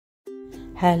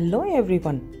Hello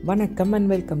everyone, வணக்கம் and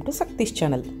welcome to Sakthi's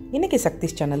channel. இன்றைக்கி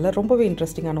சக்திஸ் சேனலில் ரொம்பவே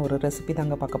இன்ட்ரெஸ்டிங்கான ஒரு ரெசிபி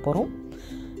தாங்க பார்க்க போகிறோம்.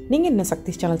 நீங்கள் இன்னும்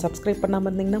சக்திஸ் சேனல் சப்ஸ்கிரைப் பண்ணாமல்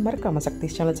இருந்தீங்கன்னா மறக்காமல்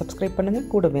சக்திஸ் சேனல் சப்ஸ்கிரைப் பண்ணுங்கள்.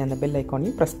 கூடவே அந்த பெல்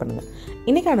ஐக்கானையும் ப்ரெஸ் பண்ணுங்கள்.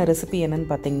 இன்றைக்கான ரெசிபி என்னென்னு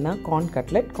பார்த்தீங்கன்னா கார்ன்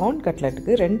கட்லெட். கார்ன்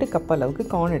கட்லெட்டுக்கு 2 கப் அளவுக்கு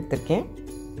கார்ன் எடுத்திருக்கேன்,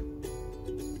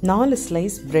 4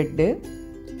 ஸ்லைஸ் ப்ரெட்டு,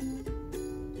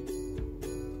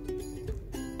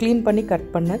 க்ளீன் பண்ணி கட்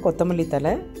பண்ண கொத்தமல்லி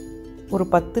தழை, ஒரு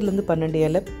 10லேருந்து 12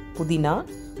 இலை புதினா,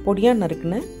 பொடியாக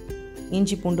நறுக்குன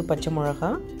இஞ்சி பூண்டு பச்சை மிளகா,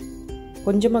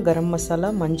 கொஞ்சமாக கரம் மசாலா,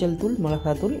 மஞ்சள் தூள்,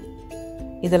 மிளகாத்தூள்,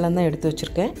 இதெல்லாம் தான் எடுத்து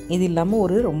வச்சுருக்கேன். இது இல்லாமல்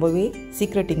ஒரு ரொம்பவே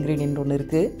சீக்ரெட் இன்க்ரீடியன்ட் ஒன்று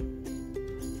இருக்குது.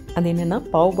 அது என்னென்னா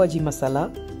பாவ் பாஜி மசாலா.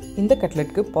 இந்த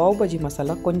கட்லெட்டுக்கு பாவ் பாஜி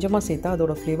மசாலா கொஞ்சமாக சேர்த்தா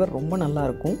அதோடய ஃப்ளேவர் ரொம்ப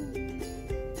நல்லாயிருக்கும்.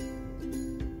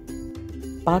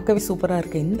 பார்க்கவே சூப்பராக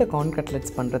இருக்குது. இந்த கார்ன்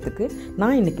கட்லெட்ஸ் பண்ணுறதுக்கு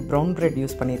நான் இன்றைக்கி ப்ரௌன் ப்ரெட்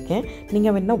யூஸ் பண்ணியிருக்கேன்.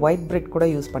 நீங்கள் வேணால் ஒயிட் ப்ரெட் கூட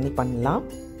யூஸ் பண்ணலாம்.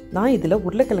 நான் இதில்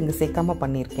உருளைக்கிழங்கு சேர்க்காமல்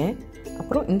பண்ணியிருக்கேன்.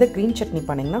 அப்புறம் இந்த க்ரீன் சட்னி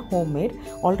பண்ணிங்கன்னா ஹோம்மேட்.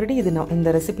 ஆல்ரெடி இந்த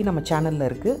ரெசிபி நம்ம சேனலில்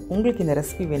இருக்குது. உங்களுக்கு இந்த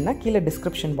ரெசிபி வேணுன்னா கீழே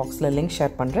டிஸ்கிரிப்ஷன் பாக்ஸில் லிங்க்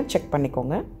ஷேர் பண்ணுறேன், செக்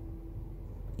பண்ணிக்கோங்க.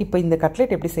 இப்போ இந்த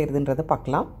கட்லெட் எப்படி செய்கிறதுன்றதை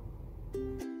பார்க்கலாம்.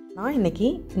 நான் இன்றைக்கி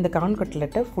இந்த கார்ன்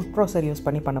கட்லெட்டை ஃபுட் ப்ராசர் யூஸ்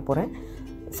பண்ணி பண்ண போகிறேன்.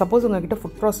 சப்போஸ் உங்கள்கிட்ட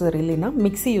ஃபுட் ப்ராசர் இல்லைன்னா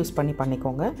மிக்ஸி யூஸ்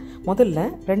பண்ணிக்கோங்க.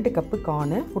 முதல்ல 2 கப்பு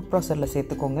கார்னை ஃபுட் ப்ராசரில்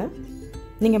சேர்த்துக்கோங்க.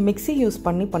 நீங்கள் மிக்ஸி யூஸ்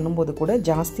பண்ணும்போது கூட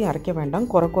ஜாஸ்தி அரைக்க வேண்டாம்.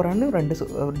 குறைன்னு 2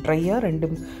 ட்ரையாக 2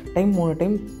 டைம் 3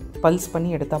 டைம் பல்ஸ் பண்ணி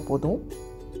எடுத்தால் போதும்.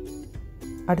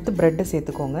 அடுத்து ப்ரெட்டை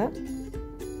சேர்த்துக்கோங்க.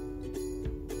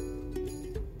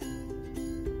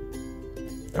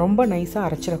 ரொம்ப நைஸாக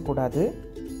அரைச்சிடக்கூடாது.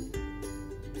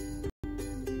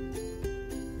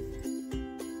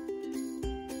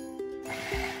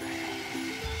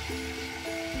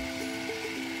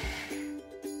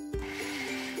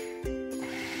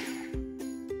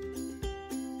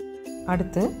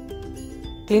 அடுத்து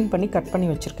க்ளீன் பண்ணி கட் பண்ணி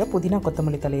வச்சுருக்க புதினா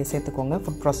கொத்தமல்லி தலையை சேர்த்துக்கோங்க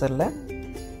ஃபுட் ப்ராசரில்.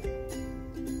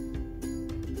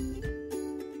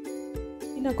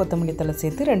 புதினா கொத்தமல்லி தலை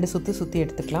சேர்த்து 2 சுற்றி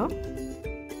எடுத்துக்கலாம்.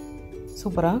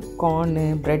 சூப்பராக கார்னு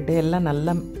ப்ரெட்டு எல்லாம்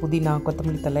நல்லா புதினா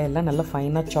கொத்தமல்லி தலை எல்லாம் நல்லா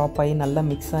ஃபைனாக சாப் ஆகி நல்லா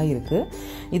மிக்ஸ் ஆகிருக்கு.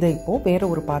 இதை இப்போது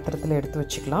வேறு ஒரு பாத்திரத்தில் எடுத்து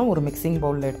வச்சுக்கலாம். ஒரு மிக்சிங்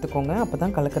பவுலில் எடுத்துக்கோங்க, அப்போ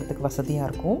தான் கலக்கிறதுக்கு வசதியாக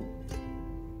இருக்கும்.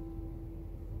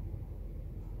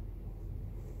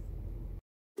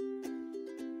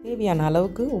 தேவையான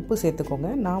அளவுக்கு உப்பு சேர்த்துக்கோங்க.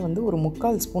 நான் ஒரு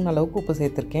 3/4 ஸ்பூன் அளவுக்கு உப்பு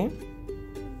சேர்த்துருக்கேன்.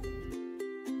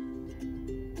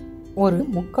 ஒரு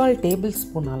 3/4 டேபிள்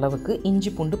ஸ்பூன் அளவுக்கு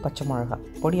இஞ்சி பூண்டு பச்சை மிளகா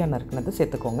பொடியாக நறுக்குனது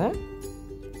சேர்த்துக்கோங்க.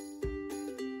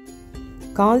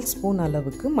 1/4 ஸ்பூன்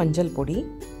அளவுக்கு மஞ்சள் பொடி,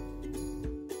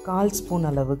 1/4 ஸ்பூன்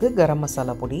அளவுக்கு கரம்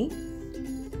மசாலா பொடி,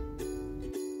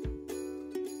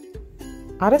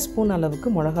 1/2 ஸ்பூன் அளவுக்கு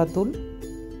மிளகாத்தூள்,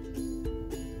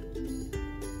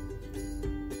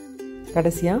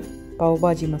 கடைசியாக பாவ்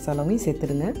பாஜி மசாலாவையும்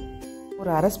சேர்த்துடுங்க. ஒரு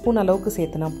 1/2 ஸ்பூன் அளவுக்கு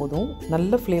சேர்த்துனா போதும்,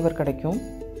 நல்ல ஃப்ளேவர் கிடைக்கும்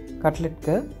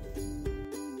கட்லெட்டுக்கு.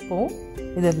 இப்போது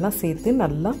இதெல்லாம் சேர்த்து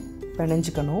நல்லா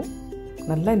பிணைஞ்சிக்கணும்.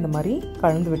 நல்லா இந்த மாதிரி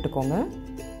கலந்து விட்டுக்கோங்க.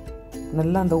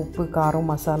 நல்லா அந்த உப்பு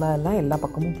காரம் மசாலா எல்லாம் எல்லா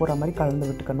பக்கமும் போகிற மாதிரி கலந்து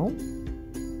விட்டுக்கணும்.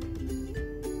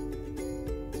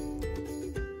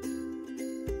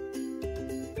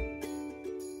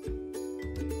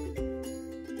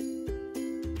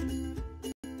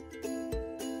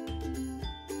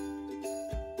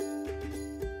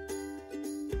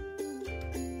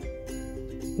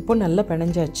 இப்போ நல்லா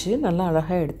பிணைஞ்சாச்சு. நல்லா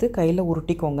அழகாக எடுத்து கையில்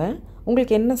உருட்டிக்கோங்க.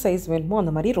 உங்களுக்கு என்ன சைஸ் வேணுமோ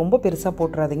அந்த மாதிரி ரொம்ப பெருசாக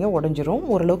போட்டுறாதீங்க, உடஞ்சிரும்.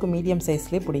 ஓரளவுக்கு மீடியம்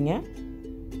சைஸ்லேயே பிடிங்க.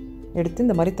 எடுத்து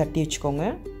இந்த மாதிரி தட்டி வச்சுக்கோங்க.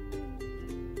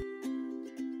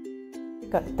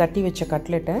 தட்டி வச்ச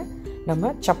கட்லெட்டை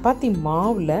நம்ம சப்பாத்தி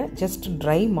மாவில், ஜஸ்ட்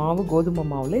ட்ரை மாவு கோதுமை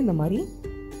மாவில் இந்த மாதிரி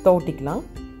தோட்டிக்கலாம்.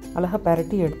 அழகாக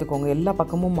பரட்டி எடுத்துக்கோங்க. எல்லா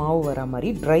பக்கமும் மாவு வர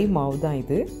மாதிரி ட்ரை மாவு தான்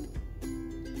இது.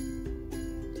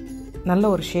 நல்ல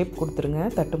ஒரு ஷேப் கொடுத்துருங்க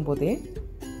தட்டும் போதே.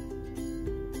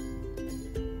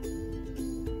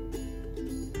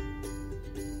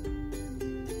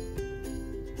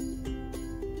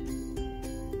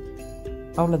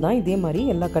 அவ்வளோதான். இதே மாதிரி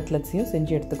எல்லா கட்லெட்ஸையும்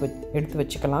செஞ்சு எடுத்து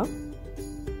வச்சுக்கலாம்.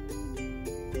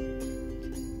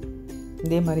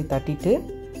 இதே மாதிரி தட்டிட்டு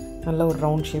நல்லா ஒரு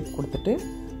ரவுண்ட் ஷேப் கொடுத்துட்டு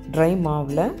ட்ரை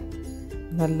மாவில்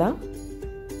நல்லா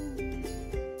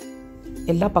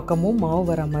எல்லா பக்கமும் மாவு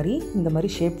வர மாதிரி இந்த மாதிரி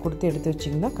ஷேப் கொடுத்து எடுத்து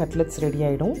வச்சிங்கன்னா கட்லெட்ஸ் ரெடி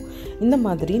ஆகிடும். இந்த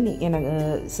மாதிரி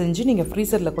செஞ்சு நீங்கள்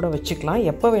ஃப்ரீசரில் கூட வச்சுக்கலாம்.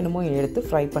 எப்போ வேணுமோ எடுத்து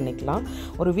ஃப்ரை பண்ணிக்கலாம்.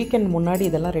 ஒரு வீக்கெண்ட் முன்னாடி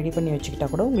இதெல்லாம் ரெடி பண்ணி வச்சுக்கிட்டா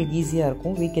கூட உங்களுக்கு ஈஸியாக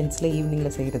இருக்கும் வீக்கெண்ட்ஸில்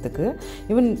ஈவினிங்கில் செய்கிறதுக்கு.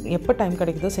 ஈவன் எப்போ டைம்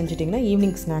கிடைக்குதோ செஞ்சிட்டிங்கன்னா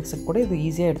ஈவினிங் ஸ்நாக்ஸுக்கு கூட இது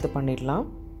ஈஸியாக எடுத்து பண்ணிடலாம்.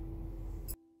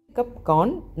 Cup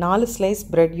corn, 4 slice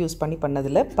bread use பண்ணி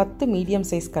பண்ணதில் 10 மீடியம்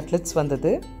சைஸ் கட்லெட்ஸ்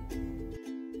வந்தது.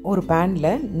 ஒரு பேனில்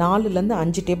 4லேருந்து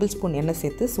 5 டேபிள் ஸ்பூன் எண்ணெய்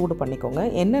சேர்த்து சூடு பண்ணிக்கோங்க.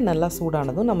 எண்ணெய் நல்லா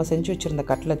சூடானதும் நம்ம செஞ்சு வச்சுருந்த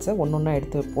கட்லெட்ஸை ஒன்று ஒன்றா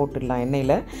எடுத்து போட்டுடலாம்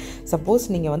எண்ணெயில். சப்போஸ்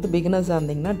நீங்கள் வந்து பிகினர்ஸாக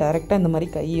இருந்தீங்கன்னா டைரெக்டாக இந்த மாதிரி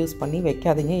கை யூஸ் பண்ணி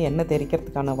வைக்காதீங்க, எண்ணெய்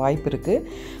தெறிக்கிறதுக்கான வாய்ப்பு இருக்குது.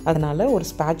 அதனால் ஒரு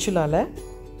ஸ்பேச்சுலால்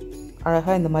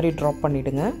அழகாக இந்த மாதிரி ட்ராப்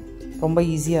பண்ணிவிடுங்க, ரொம்ப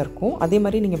ஈஸியாக இருக்கும். அதே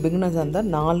மாதிரி நீங்கள் பிகினர்ஸாக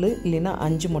இருந்தால் 4 இல்லைன்னா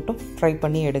 5 மட்டும் ஃப்ரை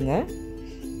பண்ணி எடுங்க.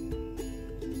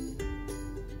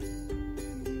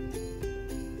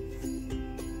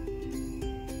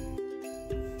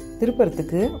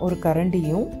 திருப்புறத்துக்கு ஒரு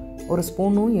கரண்டியும் ஒரு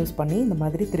ஸ்பூனும் யூஸ் பண்ணி இந்த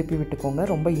மாதிரி திருப்பி விட்டுக்கோங்க,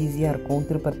 ரொம்ப ஈஸியாக இருக்கும்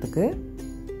திருப்புறத்துக்கு.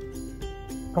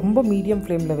 ரொம்ப மீடியம்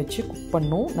ஃப்ளேமில் வச்சு குக்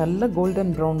பண்ணும், நல்ல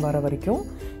கோல்டன் ப்ரௌன் வர வரைக்கும்.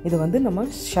 இது வந்து நம்ம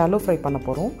ஷாலோ ஃப்ரை பண்ண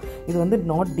போகிறோம். இது வந்து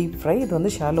நாட் டீப் ஃப்ரை, இது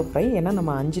வந்து ஷாலோ ஃப்ரை. ஏன்னா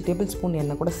நம்ம 5 டேபிள் ஸ்பூன்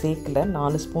எண்ணெய் கூட சேர்க்கல,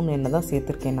 4 ஸ்பூன் எண்ணெய் தான்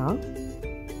சேர்த்துருக்கேன் நான்.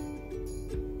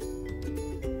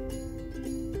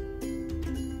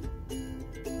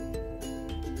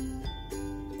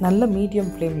 நல்ல மீடியம்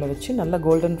ஃப்ளேமில் வச்சு நல்லா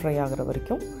கோல்டன் ஃப்ரை ஆகிற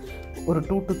வரைக்கும் ஒரு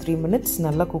 2 to 3 மினிட்ஸ்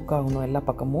நல்லா குக் ஆகணும், எல்லா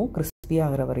பக்கமும் கிறிஸ்பி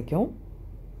ஆகிற வரைக்கும்.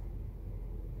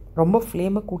 ரொம்ப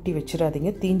ஃப்ளேமை கூட்டி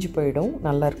வச்சிடாதீங்க, தீஞ்சு போயிடும்,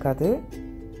 நல்லா இருக்காது.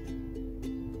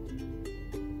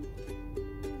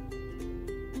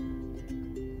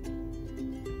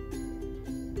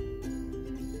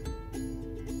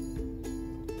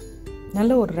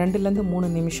 நல்ல ஒரு 2லேருந்து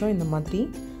 3 நிமிஷம் இந்த மாதிரி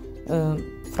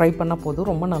ஃப்ரை பண்ணால்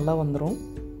போதும், ரொம்ப நல்லா வந்துடும்.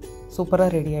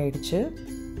 சூப்பராக ரெடி ஆயிடுச்சு.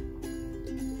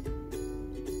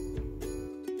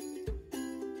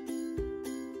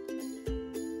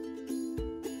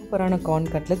 சூப்பரான கார்ன்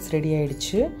கட்லெட்ஸ் ரெடி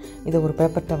ஆயிடுச்சு. இதை ஒரு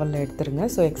பேப்பர் டவலில் எடுத்துருங்க.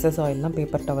 ஸோ எக்ஸஸ் ஆயில்லாம்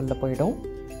பேப்பர் டவலில் போயிடும்.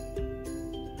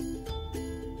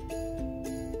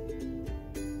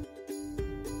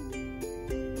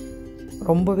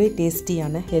 ரொம்பவே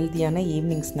டேஸ்டியான ஹெல்த்தியான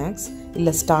ஈவினிங் ஸ்நாக்ஸ்,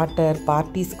 இல்லை ஸ்டார்டர்,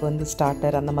 பார்ட்டிஸ்க்கு வந்து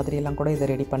ஸ்டார்டர் அந்த மாதிரியெல்லாம் கூட இதை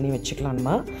ரெடி பண்ணி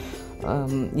வச்சுக்கலாம்மா.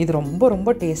 இது ரொம்ப ரொம்ப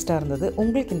டேஸ்ட்டாக இருந்தது.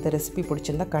 உங்களுக்கு இந்த ரெசிபி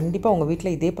பிடிச்சிருந்தா கண்டிப்பாக உங்கள்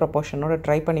வீட்டில் இதே ப்ரொபோர்ஷனோட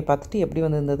ட்ரை பண்ணி பார்த்துட்டு எப்படி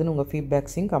வந்திருந்ததுன்னு உங்கள்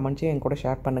ஃபீட்பேக்ஸையும் கமெண்ட்ஸையும் என் கூட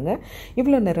ஷேர் பண்ணுங்கள்.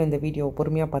 இவ்வளோ நேரம் இந்த வீடியோவை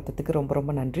பொறுமையாக பார்த்ததுக்கு ரொம்ப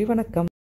ரொம்ப நன்றி. வணக்கம்.